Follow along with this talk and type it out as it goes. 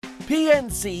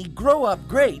PNC Grow Up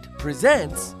Great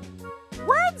presents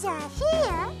Words are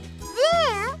here,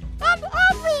 there, and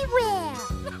everywhere.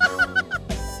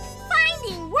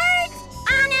 Finding words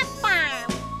on a farm.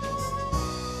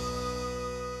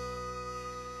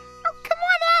 Oh, come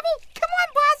on, Abby. Come on,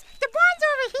 Buzz. The barn's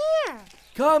over here.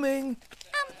 Coming.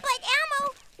 But Elmo,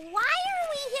 why are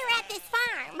we here at this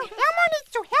farm? Elmo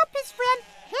needs to help his friend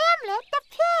Hamlet the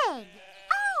pig.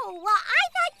 Oh, well, I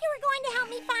thought you were going to help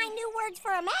me find new words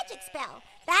for a magic spell.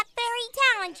 That fairy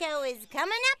talent show is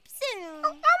coming up soon.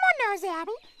 Oh, Elmo knows,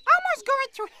 Abby. Elmo's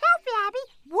going to help Abby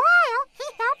while he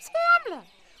helps Hamlet.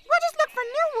 We'll just look for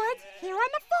new words here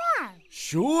on the farm.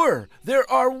 Sure. There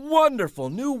are wonderful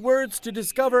new words to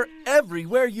discover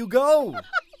everywhere you go. Okay.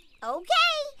 I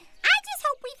just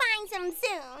hope we find some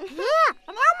soon. Yeah,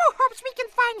 and Elmo hopes we can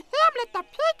find Hamlet the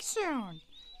pig soon.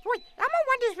 Boy, Elmo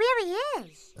wonders where he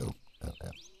is.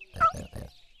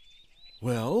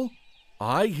 Well,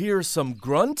 I hear some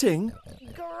grunting.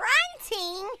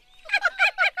 Grunting?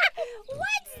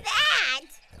 What's that?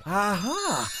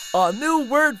 Aha! A new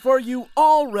word for you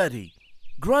already.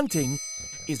 Grunting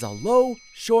is a low,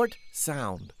 short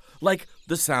sound, like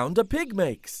the sound a pig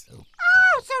makes.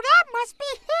 Oh, so that must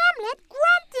be Hamlet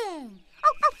grunting.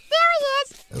 Oh, there he is.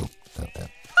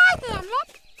 Hi,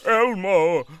 Hamlet.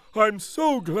 Elmo, I'm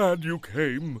so glad you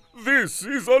came. This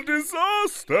is a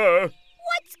disaster.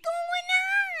 What's going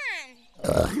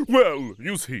on? Well,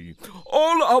 you see,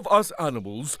 all of us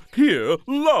animals here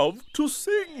love to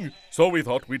sing. So we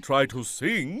thought we'd try to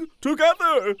sing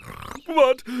together.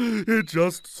 But it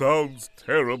just sounds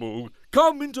terrible.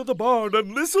 Come into the barn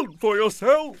and listen for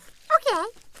yourself. Okay.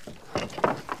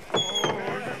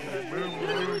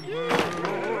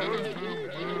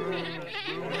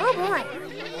 Oh, boy.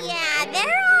 Yeah, they're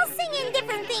all singing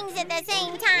different things at the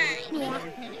same time. Yeah.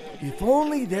 If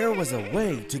only there was a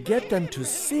way to get them to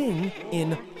sing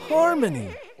in harmony.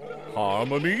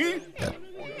 Harmony?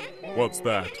 What's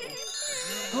that?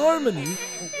 Harmony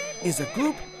is a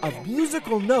group of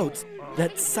musical notes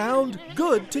that sound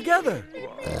good together.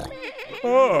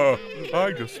 Ah,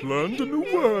 I just learned a new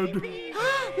word. Me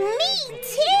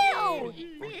too!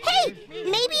 Hey,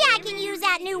 maybe I can use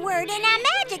that new word in a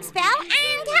magic spell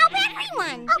and help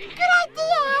everyone. Oh, good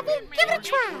idea, Abby. Give it a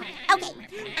try. Okay,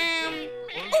 ooh.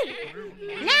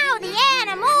 Now the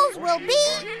animals will be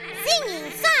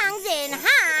singing songs in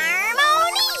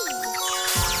harmony.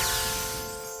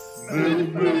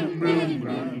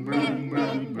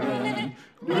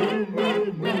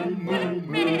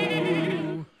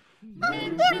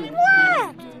 It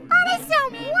worked. Oh, that's so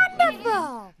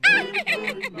wonderful.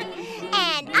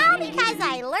 And all because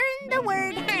I learned the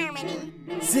word harmony.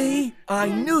 See, I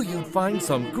knew you'd find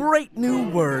some great new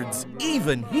words,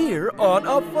 even here on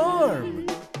a farm.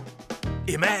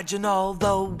 Imagine all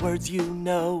the words you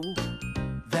know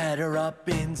that are up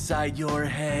inside your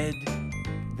head.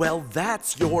 Well,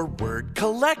 that's your word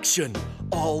collection.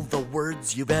 All the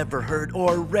words you've ever heard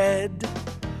or read.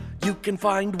 You can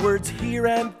find words here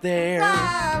and there.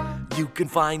 Wow. You can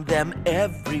find them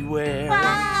everywhere.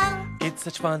 Wow. It's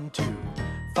such fun to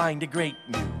find a great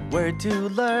new word to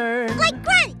learn. Like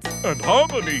grunt. And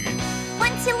harmony.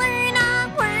 Once you learn a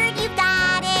word, you've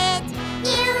got it.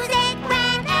 Use it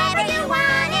whenever you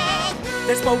want it.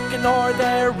 They're spoken or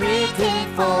they're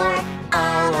written for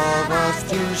all of us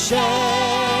to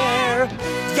share.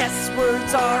 Yes,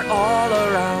 words are all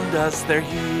around us. They're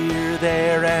here,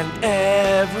 there, and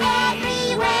everywhere.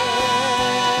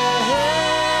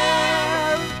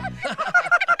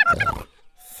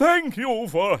 Thank you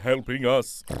for helping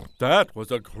us. That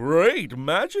was a great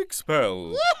magic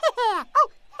spell. Yeah. Oh,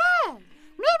 hey.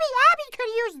 Maybe Abby could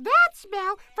use that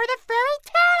spell for the fairy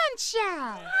talent show.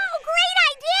 Oh, great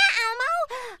idea, Elmo.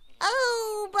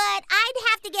 Oh, but I'd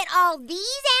have to get all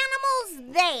these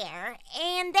animals there,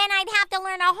 and then I'd have to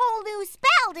learn a whole new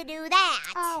spell to do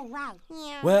that. Oh, right.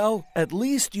 Yeah. Well, at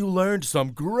least you learned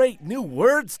some great new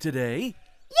words today.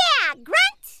 Yeah, grunt.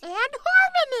 And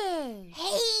harmony.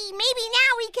 Hey, maybe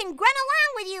now we can grunt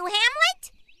along with you,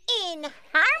 Hamlet. In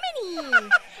harmony.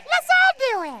 Let's all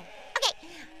do it. Okay.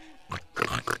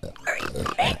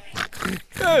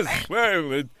 Yes,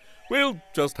 well, we'll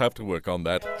just have to work on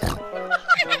that.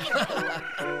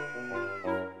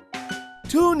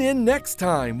 Tune in next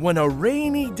time when a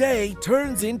rainy day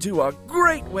turns into a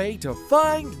great way to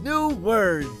find new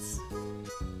words.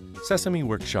 Sesame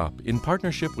Workshop, in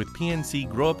partnership with PNC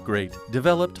Grow Up Great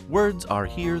developed Words Are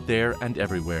Here, There, and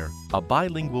Everywhere, a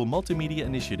bilingual multimedia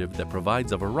initiative that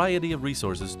provides a variety of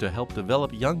resources to help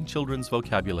develop young children's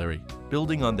vocabulary,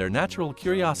 building on their natural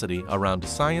curiosity around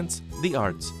science, the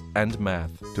arts, and math.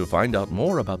 To find out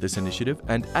more about this initiative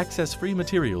and access free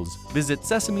materials, visit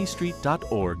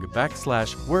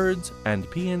sesamestreet.org/words and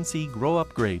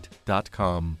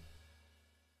pncgrowupgreat.com.